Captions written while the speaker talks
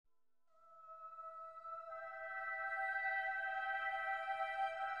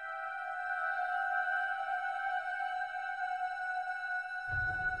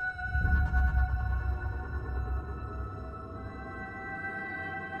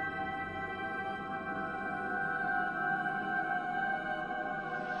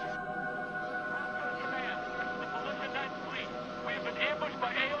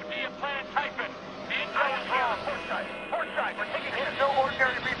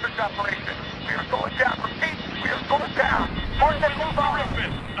operation. We are going down. Repeat, we are going down. Mark that move on.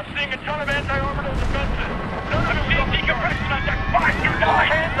 I'm seeing a ton of anti-orbital defenses. None of them need decompression on deck 529. All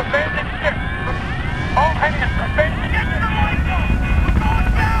hands abandon ship. All hands abandon. Get to the mine zone. We're going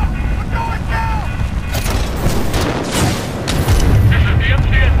down. We're going down. This is the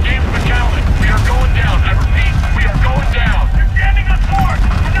MCS James McCallum. We are going down. I repeat, we are going down. You're jamming us hard.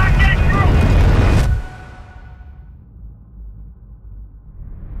 We're not getting through.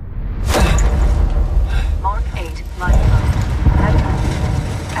 Mark 8 lifeboat.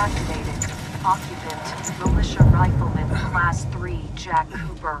 Activated. Occupant, Militia Rifleman, Class 3, Jack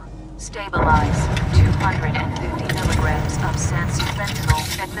Cooper. Stabilize. 250 milligrams of sensu fentanyl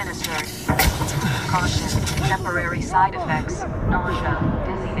administered. Caution. Temporary side effects. Nausea,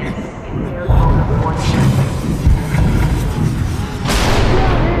 dizziness, impaired motor coordination.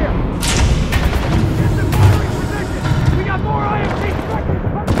 We got more IMC strikers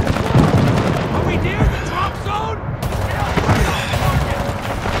coming to the floor! Are we near the drop zone?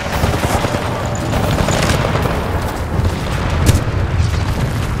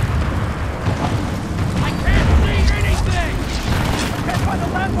 I can't see anything! I can't find the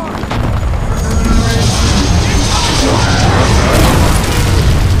landmark!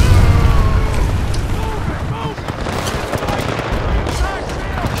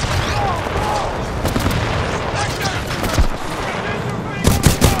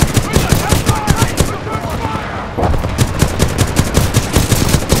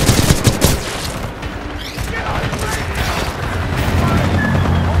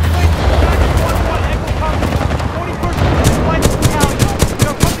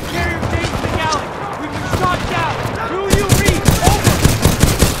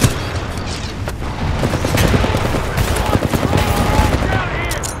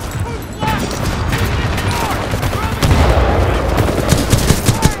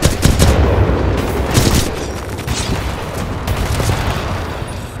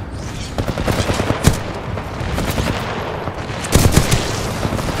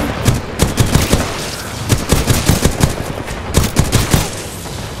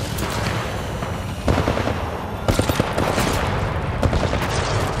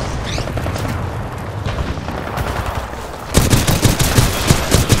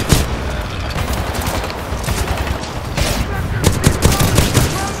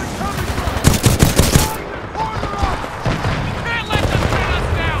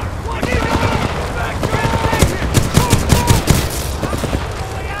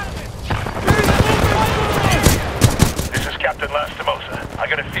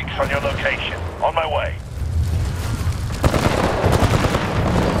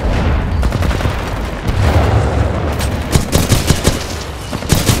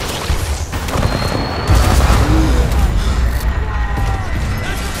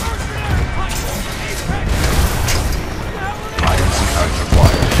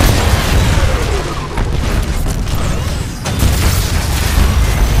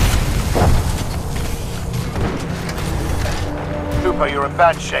 You're in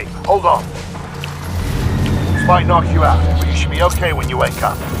bad shape. Hold on. This might knock you out, but you should be okay when you wake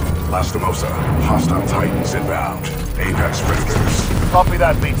up. Lastimosa, hostile Titans inbound. Apex predators. Copy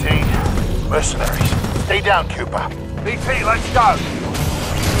that, BT. Mercenaries. Stay down, Cooper. BT, let's go!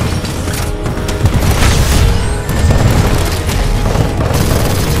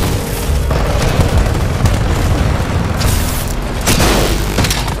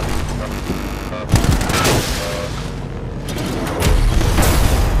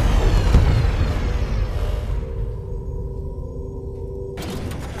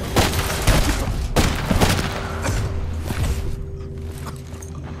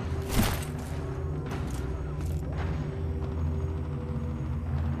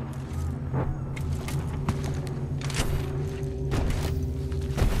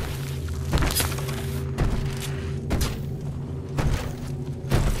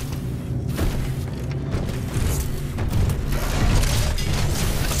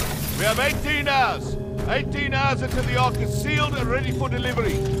 We have 18 hours. 18 hours until the Ark is sealed and ready for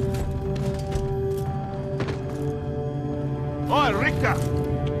delivery. Oi, Richter!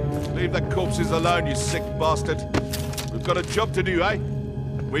 Leave the corpses alone, you sick bastard. We've got a job to do, eh?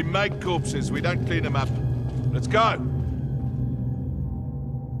 We make corpses, we don't clean them up. Let's go!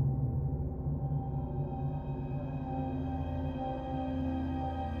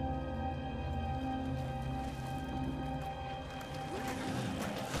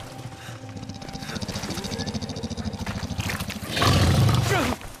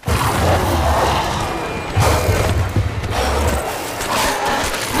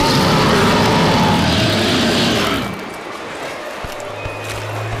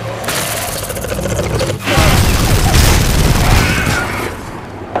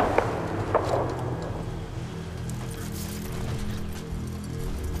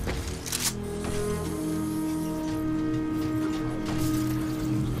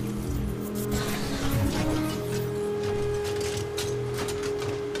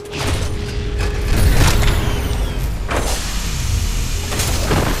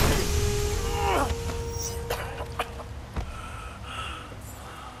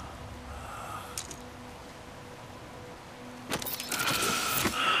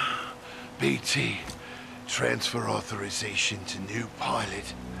 BT. Transfer authorization to new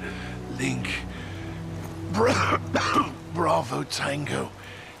pilot. Link.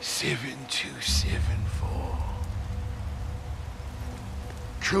 Bravo-Tango-Seven-Two-Seven-Four.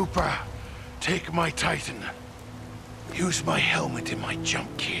 Cooper, take my Titan. Use my helmet and my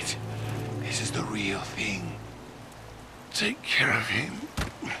jump kit. This is the real thing. Take care of him.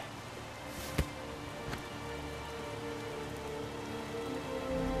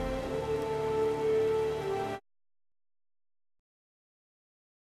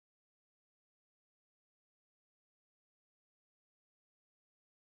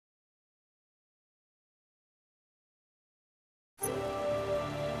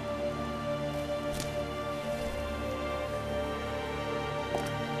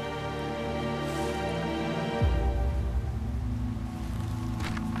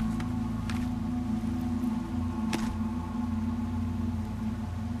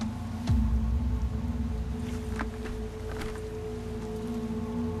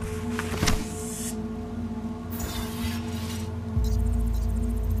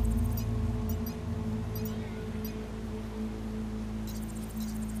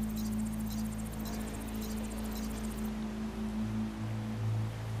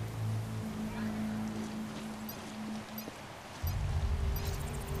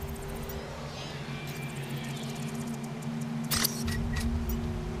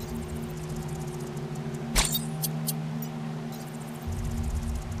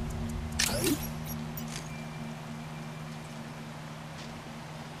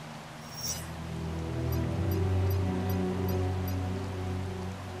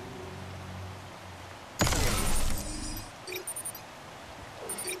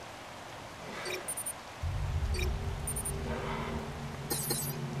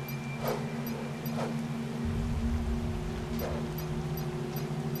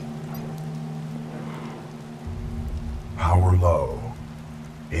 Power low.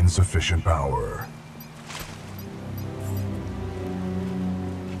 Insufficient power.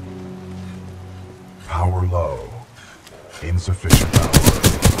 Power low. Insufficient power.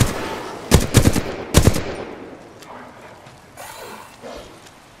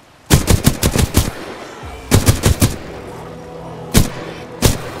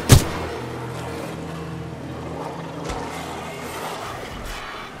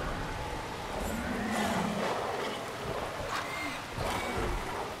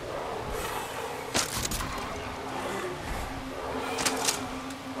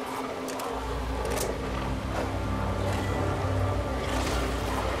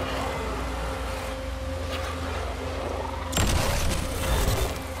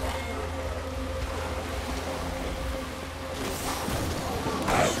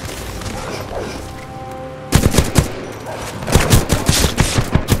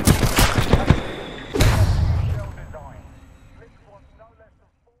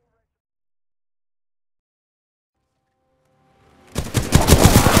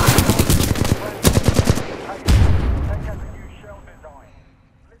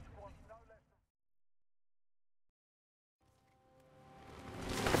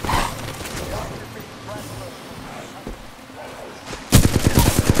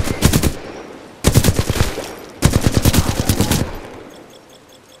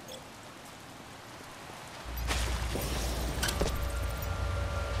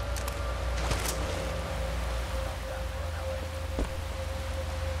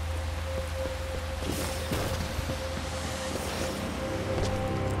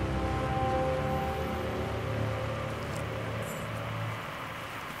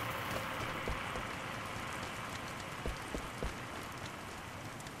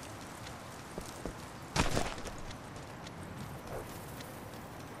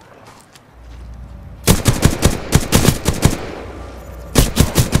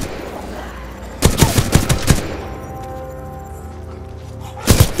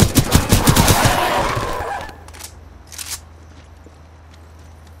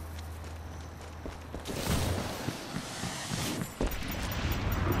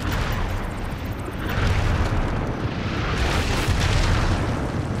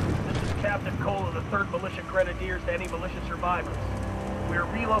 Militia Grenadiers to any militia survivors. We are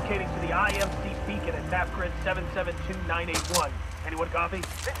relocating to the IMC beacon at map grid 772981. Anyone copy?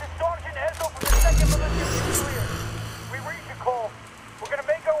 This is Sergeant Ezo from the 2nd Militia Fusiliers. We read your call. We're gonna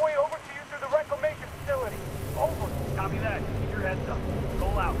make our way over to you through the reclamation facility. Over. Copy that. Keep your heads up.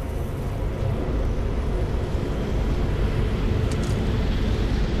 Roll out.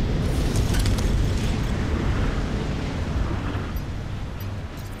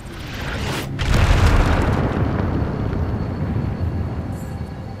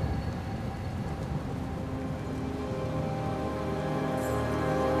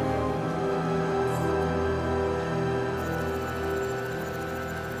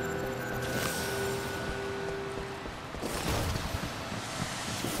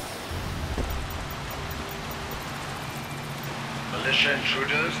 Militia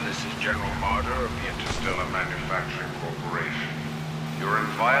intruders, this is General Marder of the Interstellar Manufacturing Corporation. You're in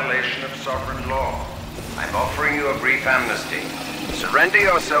violation of sovereign law. I'm offering you a brief amnesty. Surrender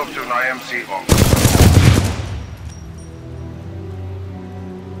yourself to an IMC officer.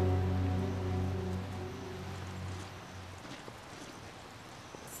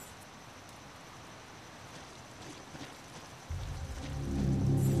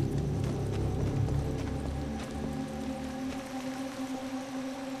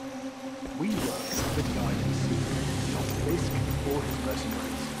 We work for the IMC, not Fisk or his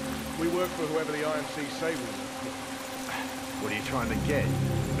mercenaries. We work for whoever the IMC say we work for. What are you trying to get?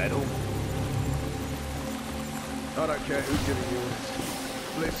 Medal? I don't care who's giving you orders.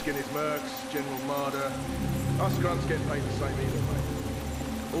 Blisk and his mercs, General Marder. Us grunts get paid the same either way.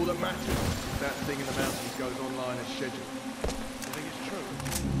 All that matters is that thing in the mountains goes online as scheduled. I think it's true.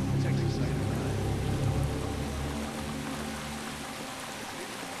 Texas say that.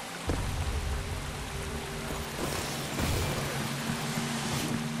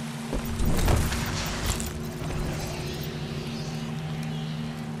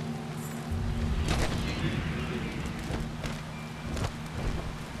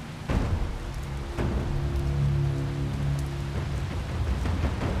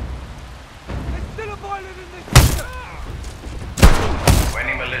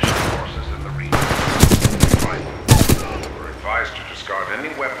 Any militia forces in the region, we're advised to discard any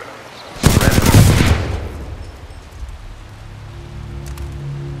weapons and surrender.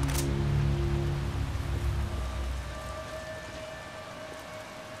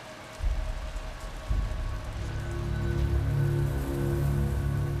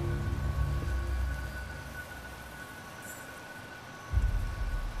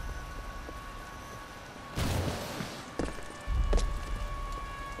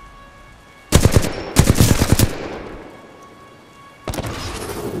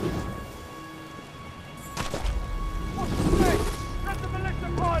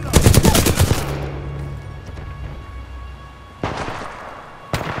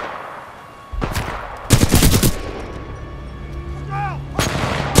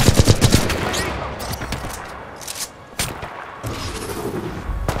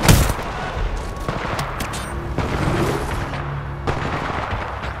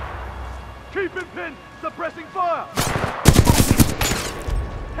 Keep it pinned! Suppressing fire!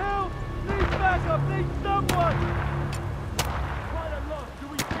 Help! Need backup! Need someone! Quite a lot. Do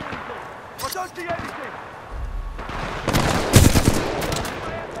we see anything? I don't see anything!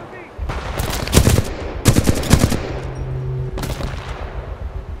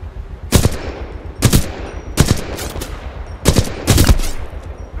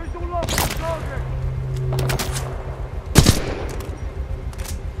 Visual lock on target!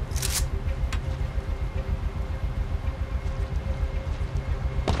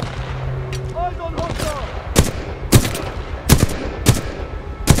 Eyes on hostile!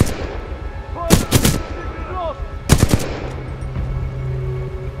 Fire!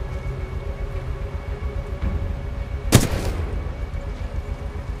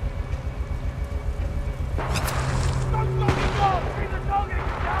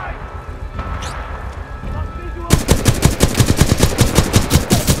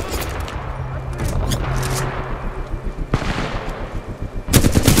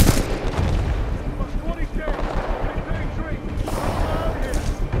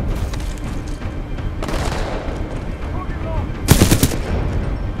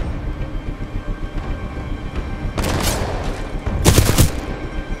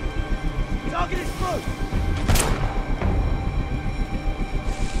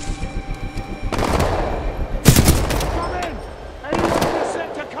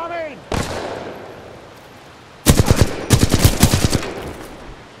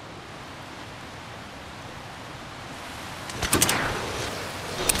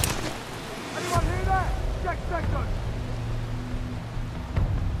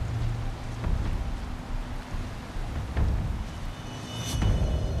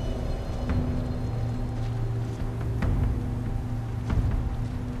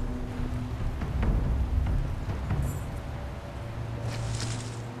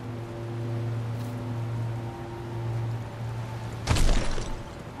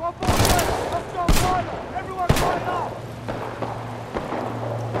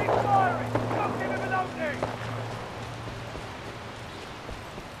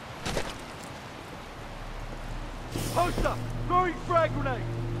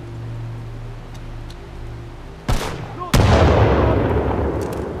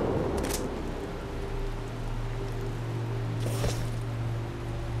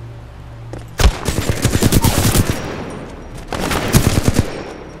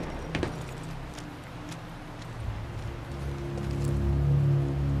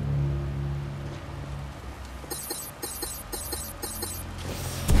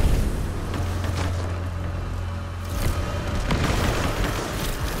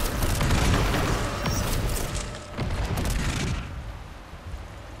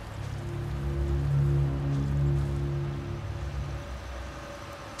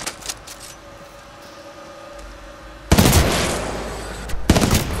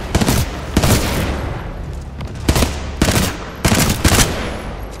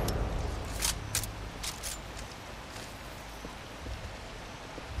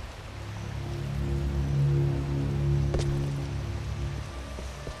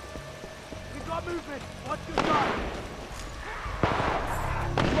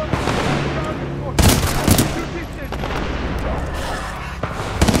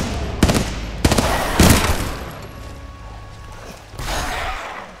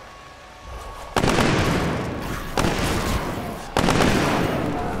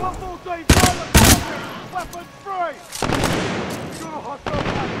 All day, pilot! Weapons free! Got a hostile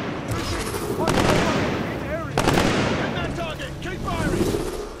pilot! Hostile in area! Get that target! Keep firing!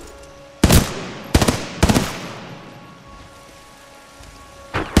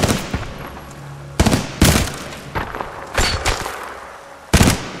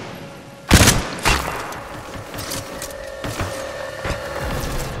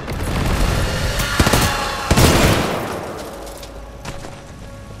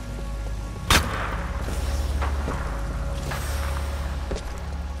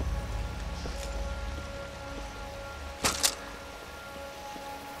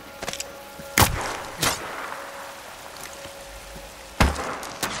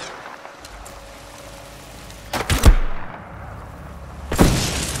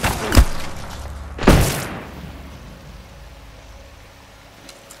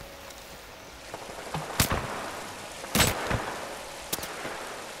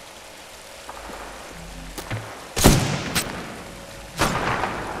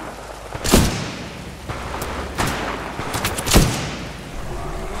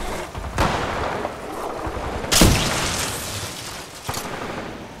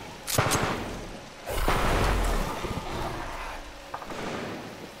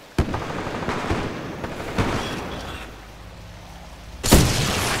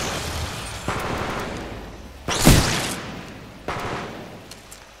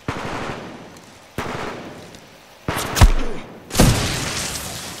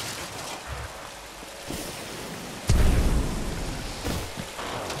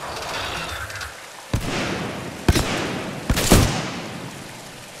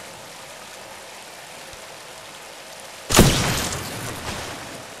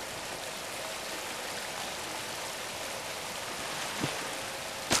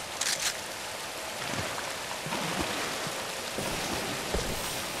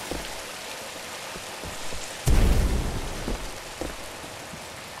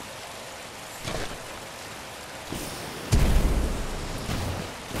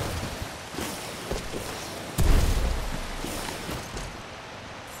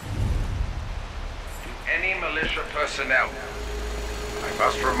 Militia personnel, I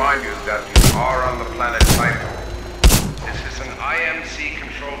must remind you that you are on the planet Titan. This is an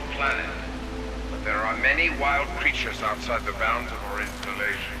IMC-controlled planet, but there are many wild creatures outside the bounds of our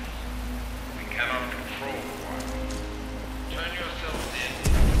installation. We cannot control the wild. Turn yourselves in,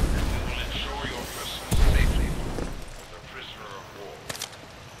 and we will ensure your personal safety as a prisoner of war.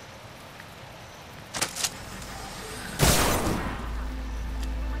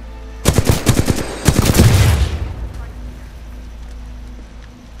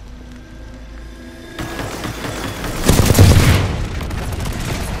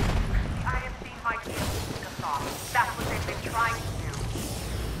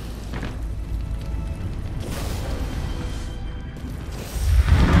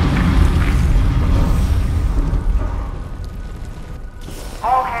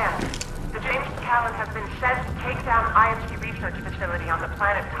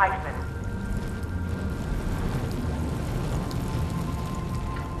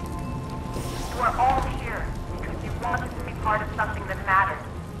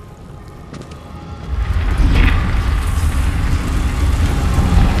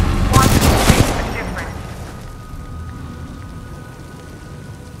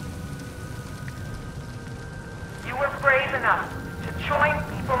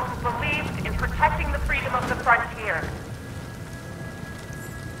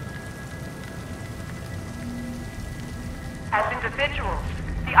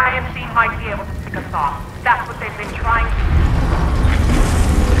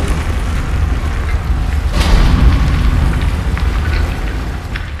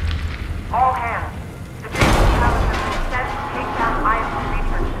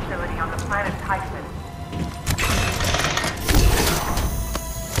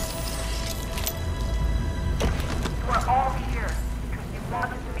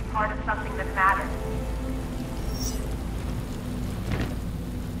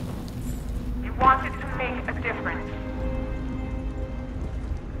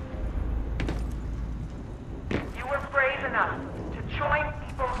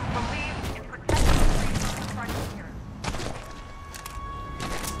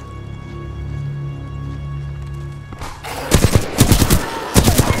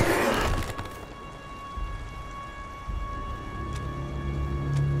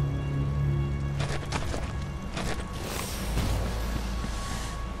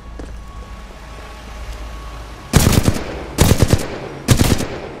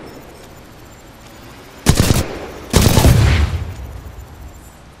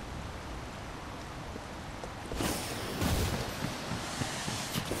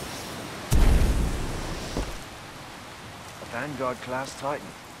 Vanguard-class Titan.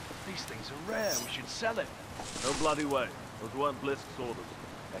 These things are rare. We should sell it. No bloody way. Those weren't Blisk's orders.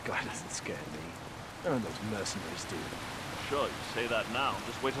 That guy doesn't scare me. None of those mercenaries do. Sure, you say that now.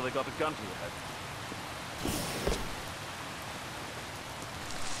 Just wait till they got a gun to your head.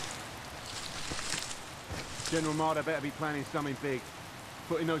 General Marder better be planning something big.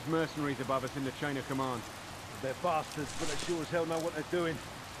 Putting those mercenaries above us in the chain of command. They're bastards, but they sure as hell know what they're doing.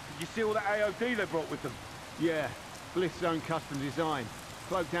 Did you see all that AOD they brought with them? Yeah, Blisk's own custom design.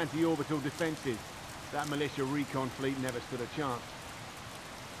 Cloaked anti-orbital defenses. That militia recon fleet never stood a chance.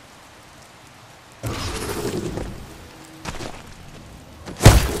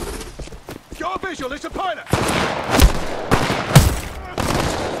 Got a visual, it's a pilot!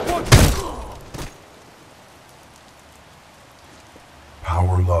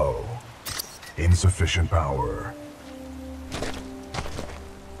 Power low. Insufficient power.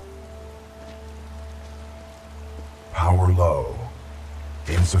 Power low.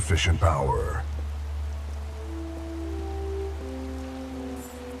 Insufficient power.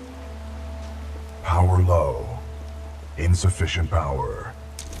 Power low. Insufficient power.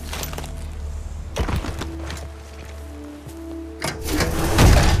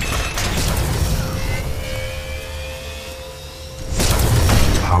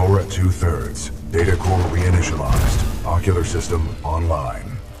 Power at 2/3. Data core reinitialized. Ocular system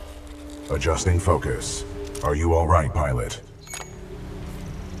online. Adjusting focus. Are you all right, pilot?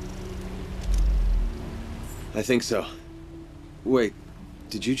 I think so. Wait,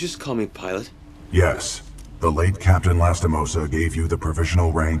 did you just call me pilot? Yes. The late Captain Lastimosa gave you the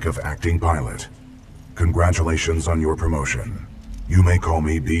provisional rank of acting pilot. Congratulations on your promotion. You may call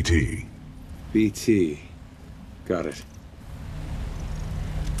me BT. BT. Got it.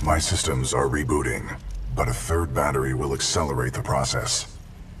 My systems are rebooting, but a third battery will accelerate the process.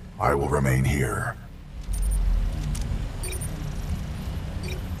 I will remain here.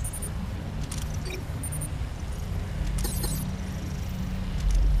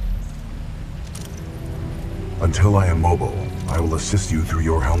 Until I am mobile, I will assist you through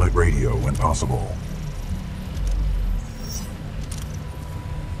your helmet radio when possible.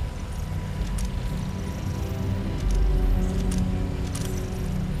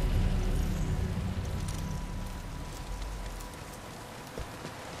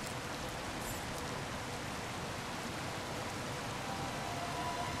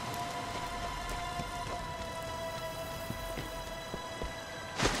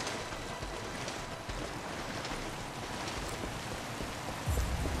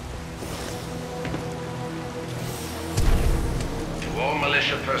 All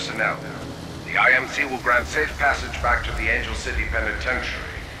militia personnel. The IMC will grant safe passage back to the Angel City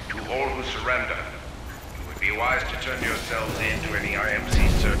Penitentiary to all who surrender. You would be wise to turn yourselves in to any IMC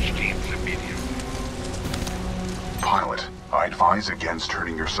search teams immediately. Pilot, I advise against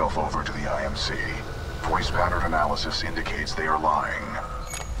turning yourself over to the IMC. Voice pattern analysis indicates they are lying.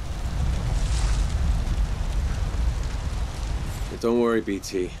 Don't worry,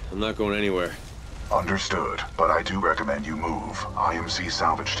 BT. I'm not going anywhere. Understood, but I do recommend you move. IMC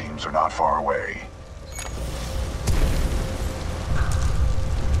salvage teams are not far away.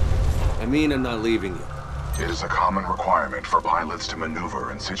 I mean I'm not leaving you. It is a common requirement for pilots to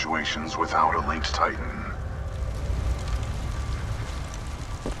maneuver in situations without a linked Titan.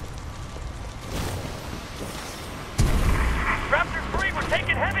 Raptor 3, we're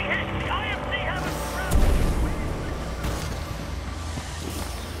taking heavy hits! The IMC have us surrounded!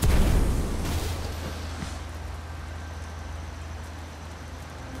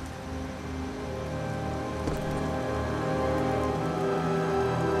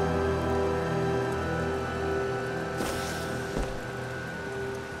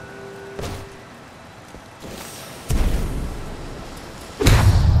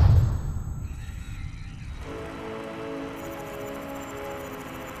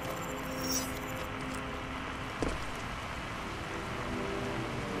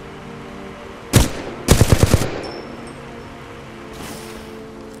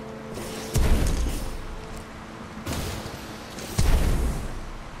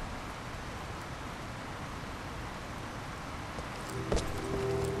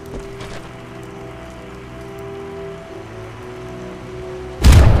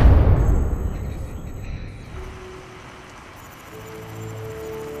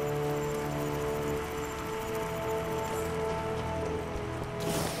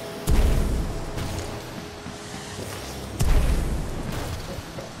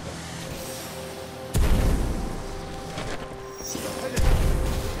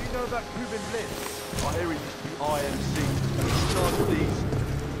 About Cuban Blitz. I hear he used to be IMC. He's charged with these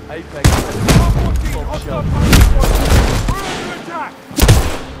Apex. attack!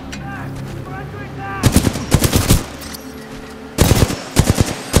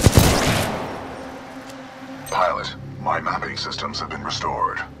 Pilot, my mapping systems have been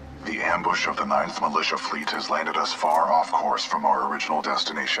restored. The ambush of the 9th Militia Fleet has landed us far off course from our original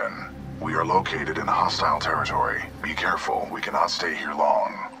destination. We are located in hostile territory. Be careful, we cannot stay here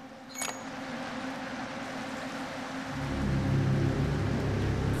long.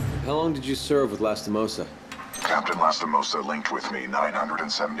 How long did you serve with Lastimosa? Captain Lastimosa linked with me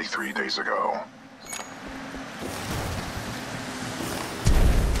 973 days ago.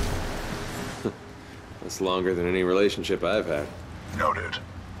 That's longer than any relationship I've had. Noted.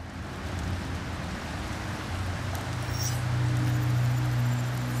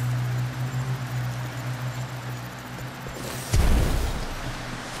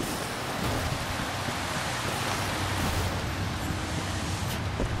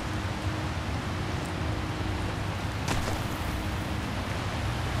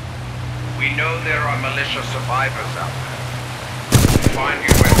 We know there are militia survivors out there. Find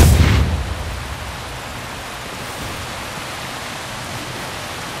your way.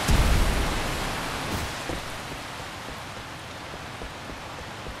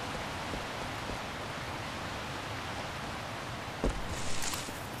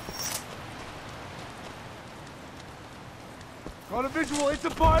 Got a visual, it's a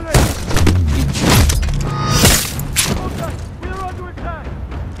pilot! Okay, we are under attack!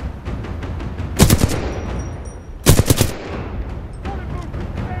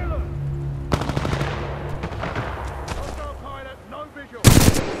 Hostile pilot, no visual!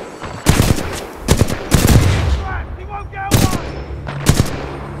 Crap, he won't get one!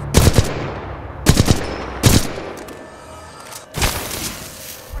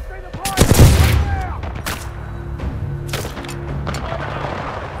 I see the pilot! Right there!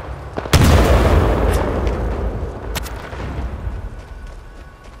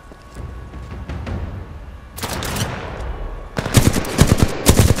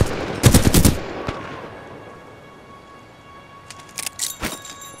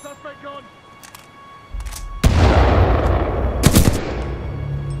 Suspect gone!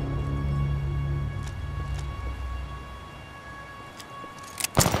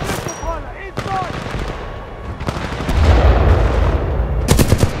 Missile pilot, inside!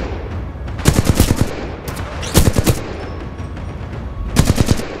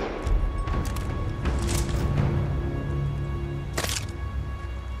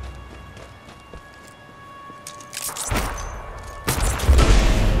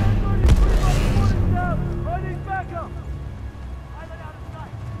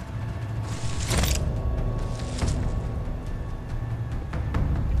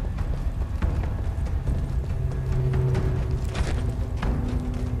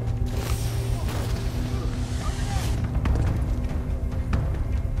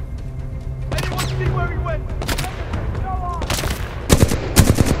 Anyone see where he went? Go on!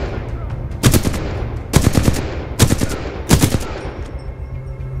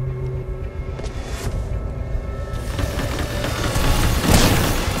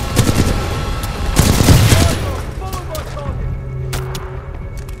 Follow my target!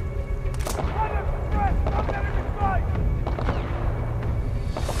 Run him! Press! I'm getting his sight!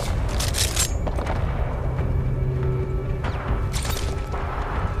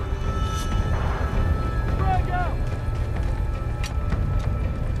 Frag out!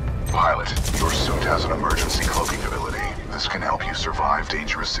 Pilot, your suit has an emergency cloaking ability. This can help you survive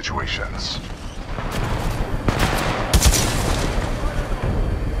dangerous situations.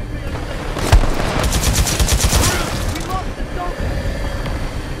 We lost the target!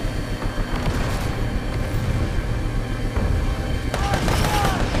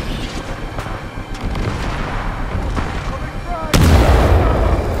 Coming frag!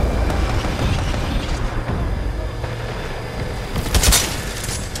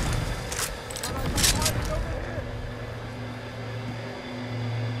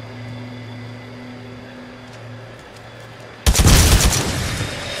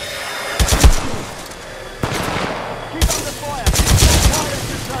 Keep under fire! Fire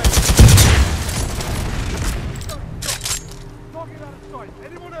contained! Talking out of sight!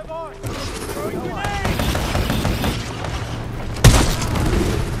 Anyone have eyes? Throwing grenade!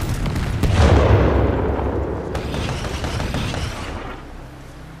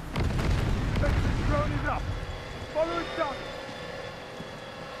 Vector's drone is up! Follow his target!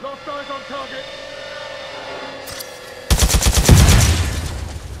 Lost eyes on target!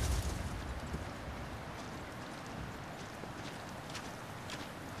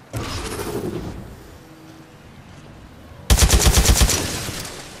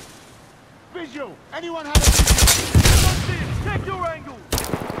 Visual! Anyone have a visual? Don't see it! Check your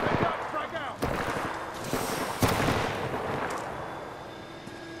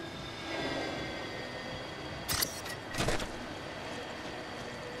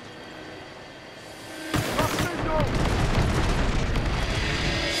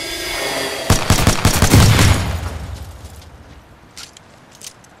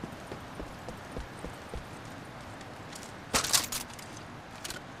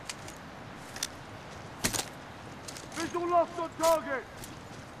lost on target!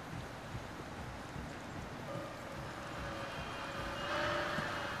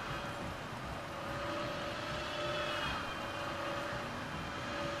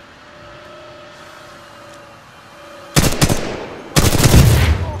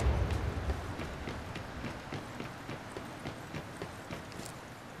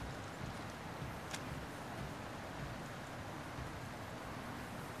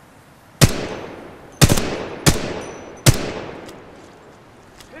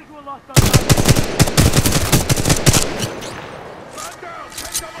 Lost on target. Man down!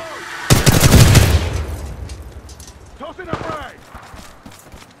 Take them out! Tossing a frag!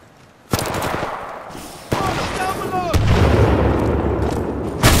 Down below!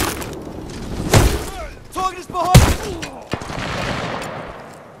 Target is behind!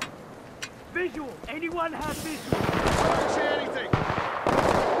 Visual! Anyone have visual? I don't see anything!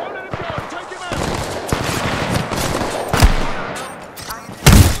 Don't let him go! Take him out!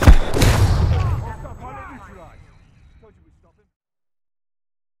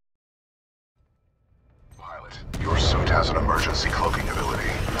 Pilot, your suit has an emergency cloaking ability.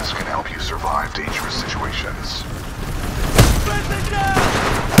 This can help you survive dangerous situations.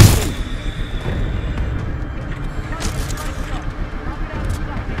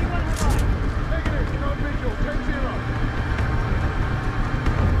 Negative, no visual, 10-0.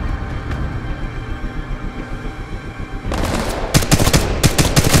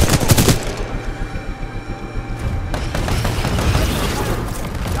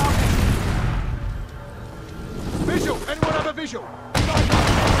 Visual! Anyone have a visual?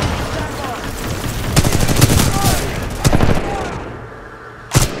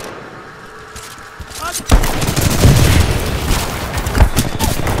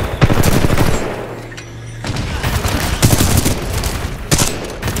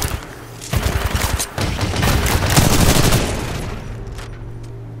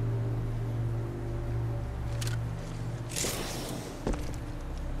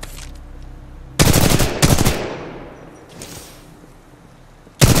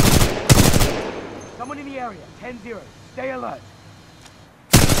 Someone in the area. 10-0. Stay alert.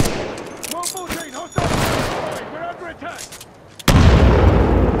 114, hostile! We're under attack!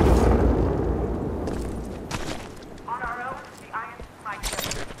 On our own, the IMC might get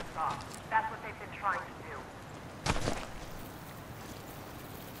this off. That's what they've been trying to do.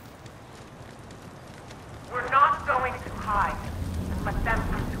 We're not going to hide and let them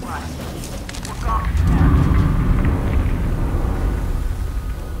come to us. We're going to them.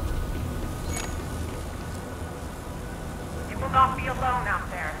 You will not be alone out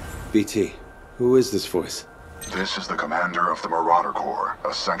there. BT, who is this voice? This is the commander of the Marauder Corps,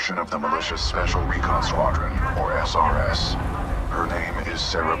 a section of the Militia's Special Recon Squadron, or SRS. Her name is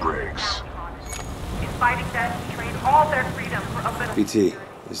Sarah Briggs. In fighting dead, trade all their freedom for a little... BT,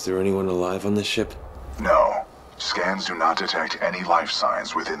 is there anyone alive on this ship? No. Scans do not detect any life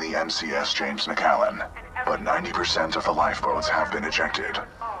signs within the MCS James McAllen, but 90% of the lifeboats have been ejected.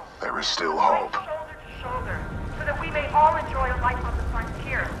 There is still hope. Shoulder to shoulder, so that we may all enjoy a life on the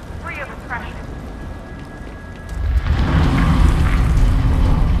frontier, free of oppression.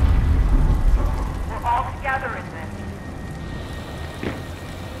 We're all together in this.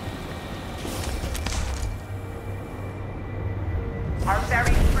 Our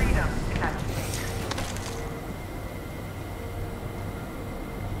very freedom is at stake.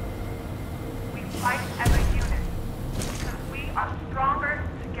 We fight as a unit, because we are stronger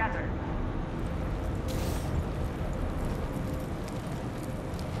together.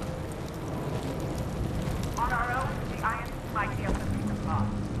 On our own, the IMC might be able to beat the boss.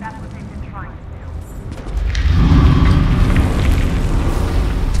 That's what they've been trying to do.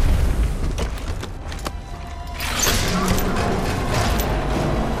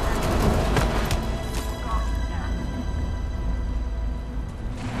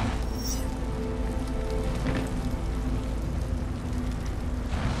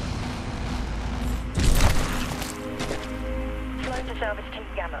 Flown to Salvage Team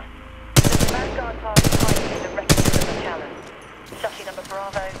Gamma. There's a Vanguard-class Titan in the wreckage of the Macallan. Chassis number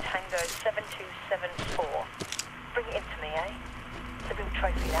Bravo-Tango-Seven-Two-Seven-Four. Bring it in to me, eh? It's a real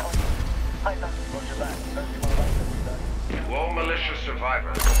trophy, that one. Over. Roger that. Don't be my license today. To all militia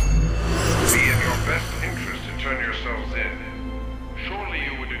survivors, be in your best interest to turn yourselves in. Surely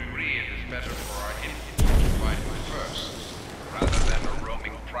you would agree it is better for our Indians to fight first, rather than a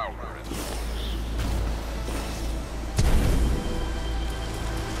roaming prowler in the woods.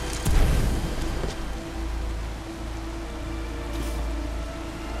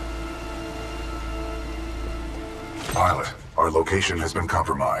 Pilot, our location has been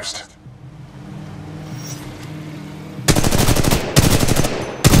compromised.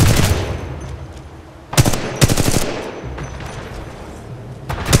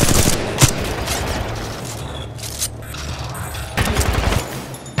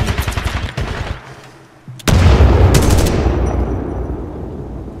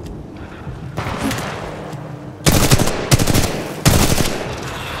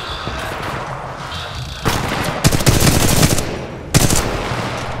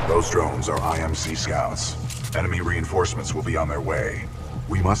 drones are IMC scouts. Enemy reinforcements will be on their way.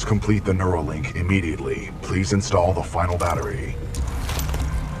 We must complete the Neuralink immediately. Please install the final battery.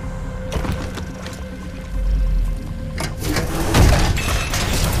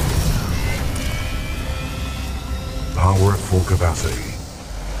 Power at full capacity.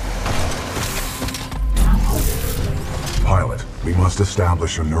 Pilot, we must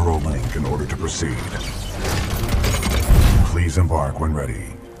establish a Neuralink in order to proceed. Please embark when ready.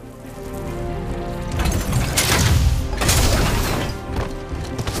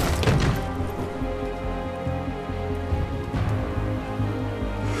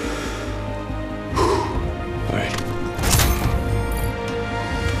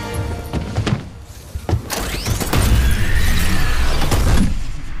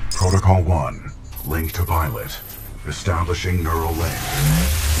 Protocol 1. Link to pilot. Establishing neural link.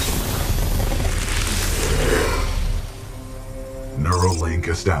 Neural link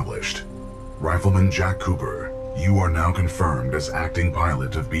established. Rifleman Jack Cooper, you are now confirmed as acting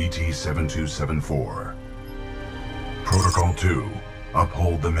pilot of BT-7274. Protocol 2.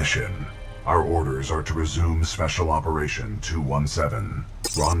 Uphold the mission. Our orders are to resume Special Operation 217.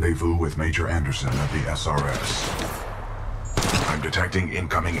 Rendezvous with Major Anderson at the SRS. I'm detecting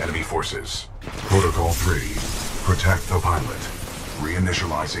incoming enemy forces. Protocol 3. Protect the pilot.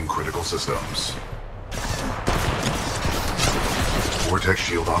 Reinitializing critical systems. Vortex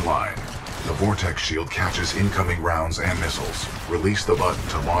shield online. The Vortex shield catches incoming rounds and missiles. Release the button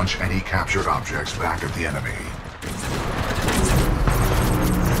to launch any captured objects back at the enemy.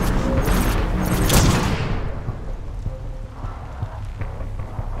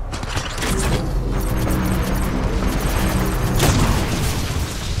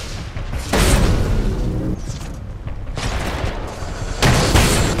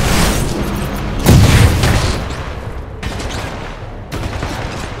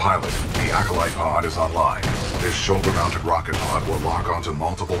 Pilot, the Acolyte pod is online. This shoulder-mounted rocket pod will lock onto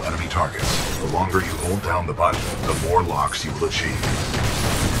multiple enemy targets. The longer you hold down the button, the more locks you will achieve.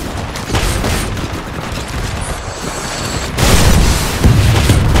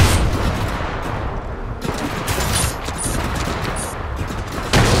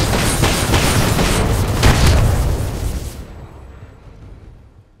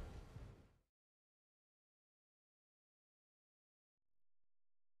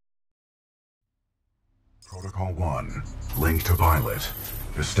 Protocol 1. Link to pilot.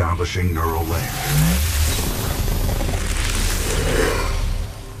 Establishing neural link.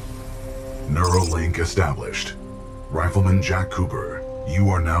 Neural link established. Rifleman Jack Cooper, you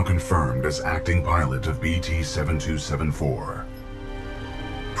are now confirmed as acting pilot of BT-7274.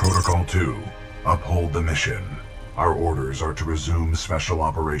 Protocol 2. Uphold the mission. Our orders are to resume Special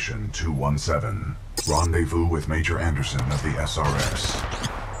Operation 217. Rendezvous with Major Anderson of the SRS.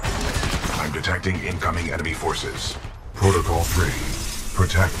 I'm detecting incoming enemy forces. Protocol 3.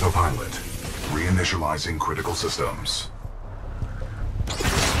 Protect the pilot. Reinitializing critical systems.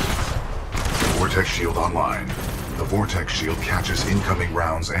 Vortex shield online. The Vortex shield catches incoming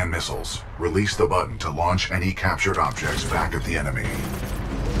rounds and missiles. Release the button to launch any captured objects back at the enemy.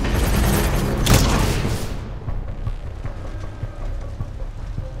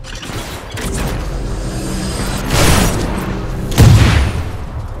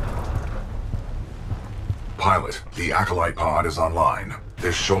 Pilot, the Acolyte pod is online.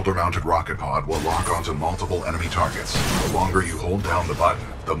 This shoulder-mounted rocket pod will lock onto multiple enemy targets. The longer you hold down the button,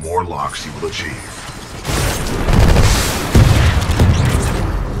 the more locks you will achieve.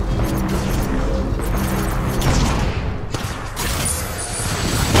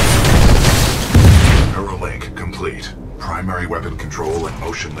 Neuralink complete. Primary weapon control and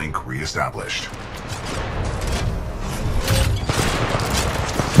motion link re-established.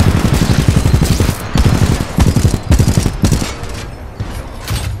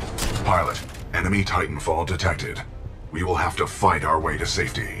 Pilot, enemy Titanfall detected. We will have to fight our way to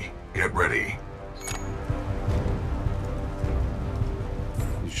safety. Get ready.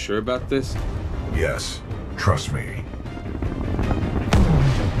 You sure about this? Yes, trust me.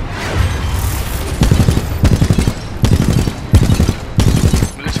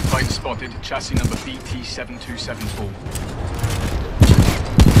 Militia Titan spotted, chassis number BT-7274.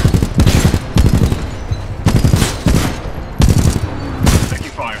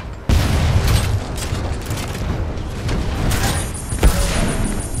 Taking fire.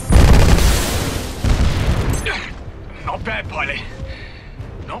 Not bad, pilot.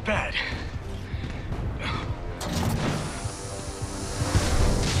 Not bad.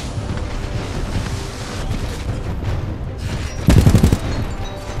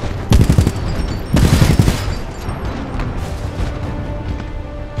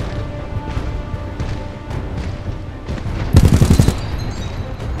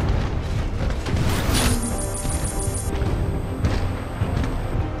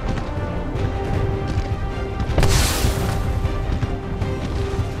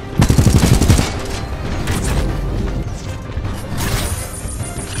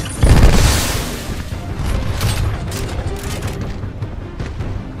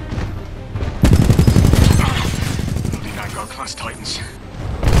 Vanguard-class Titans.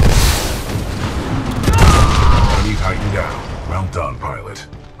 Enemy Titan down. Well done, pilot.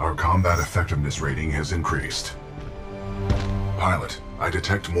 Our combat effectiveness rating has increased. Pilot, I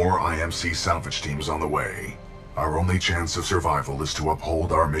detect more IMC salvage teams on the way. Our only chance of survival is to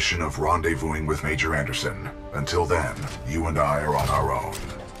uphold our mission of rendezvousing with Major Anderson. Until then, you and I are on our own.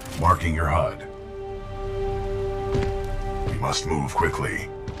 Marking your HUD. We must move quickly.